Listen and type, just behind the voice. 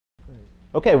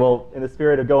Okay, well, in the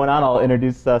spirit of going on, I'll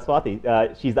introduce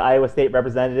Swati. She's the Iowa State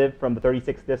representative from the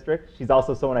 36th District. She's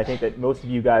also someone I think that most of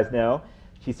you guys know.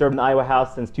 She served in the Iowa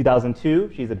House since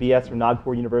 2002. She's a BS from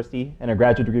Nagpur University and a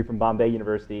graduate degree from Bombay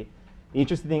University. The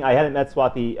interesting thing, I hadn't met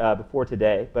Swati before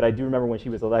today, but I do remember when she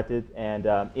was elected, and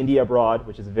India Abroad,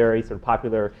 which is a very sort of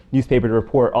popular newspaper to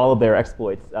report all of their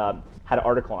exploits, had an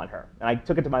article on her. And I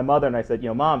took it to my mother and I said,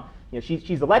 Mom,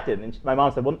 she's elected. And my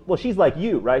mom said, well, she's like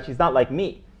you, right? She's not like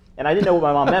me. And I didn't know what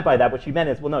my mom meant by that. What she meant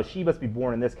is, well, no, she must be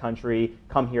born in this country,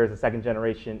 come here as a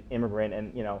second-generation immigrant,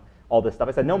 and all this stuff.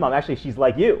 I said, no, Mom, actually, she's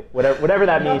like you. Whatever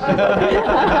that means, she's like you.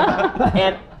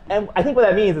 And I think what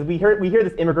that means is we hear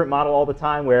this immigrant model all the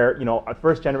time, where a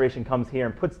first generation comes here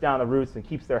and puts down the roots and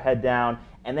keeps their head down,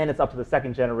 and then it's up to the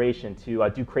second generation to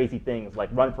do crazy things like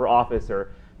run for office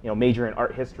or major in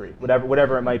art history,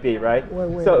 whatever it might be, right?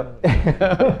 So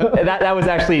that was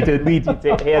actually to lead to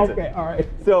Hansen. Okay, all right.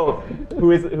 So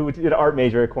who did an art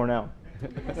major at Cornell?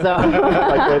 So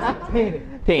like this,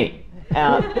 painting.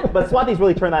 But Swati's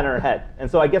really turned that on her head.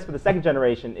 And so I guess for the second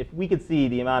generation, if we could see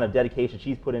the amount of dedication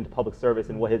she's put into public service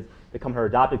and what has become her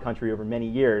adopted country over many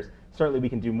years, certainly we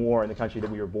can do more in the country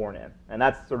that we were born in. And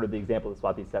that's sort of the example that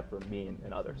Swati set for me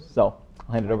and others. So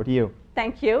I'll hand it over to you.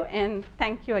 Thank you, and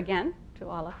thank you again to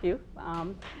all of you.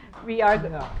 We are.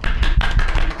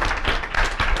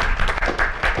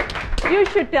 You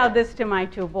should tell this to my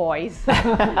two boys.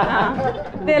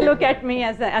 They look at me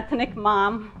as an ethnic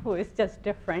mom who is just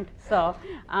different. So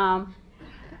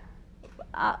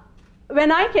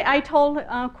when I told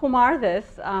Kumar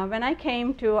this, when I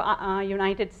came to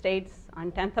United States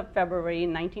on 10th of February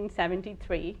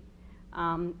 1973,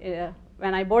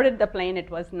 when I boarded the plane, it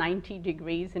was 90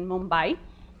 degrees in Mumbai,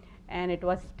 and it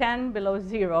was 10 below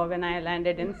zero when I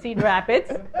landed in Cedar Rapids.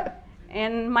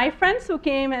 And my friends who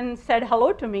came and said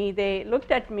hello to me, they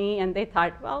looked at me and they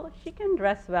thought, well, she can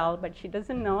dress well, but she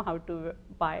doesn't know how to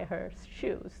buy her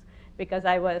shoes, because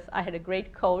I had a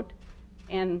great coat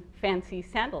and fancy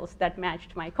sandals that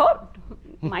matched my coat,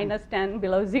 minus 10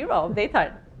 below zero. They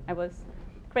thought I was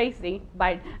crazy.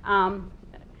 But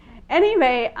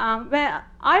anyway, when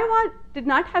Iowa did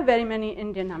not have very many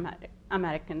Indian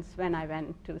Americans when I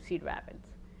went to Cedar Rapids.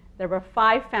 There were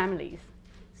 5 families.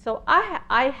 So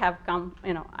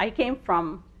I came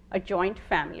from a joint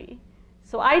family.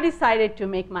 So I decided to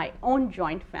make my own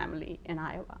joint family in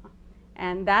Iowa.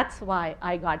 And that's why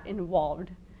I got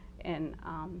involved in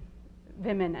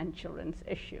women and children's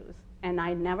issues. And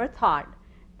I never thought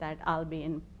that I'll be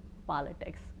in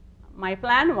politics. My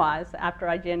plan was, after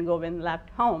Ajay and Govind left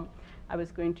home, I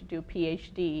was going to do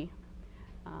PhD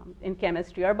in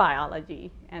chemistry or biology,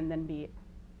 and then be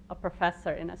a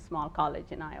professor in a small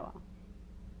college in Iowa.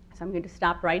 So I'm going to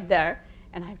stop right there,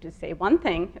 and I have to say one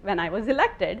thing. When I was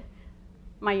elected,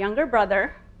 my younger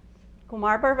brother,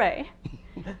 Kumar Barve,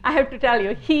 I have to tell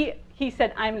you, he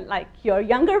said, I'm like your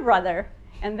younger brother,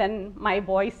 and then my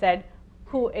boy said,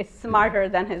 who is smarter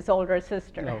than his older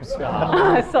sister. No,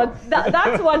 so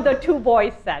that's what the two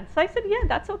boys said. So I said, yeah,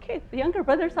 that's okay. The younger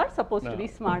brothers are supposed to be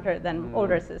smarter than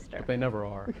older sister. But they never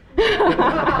are.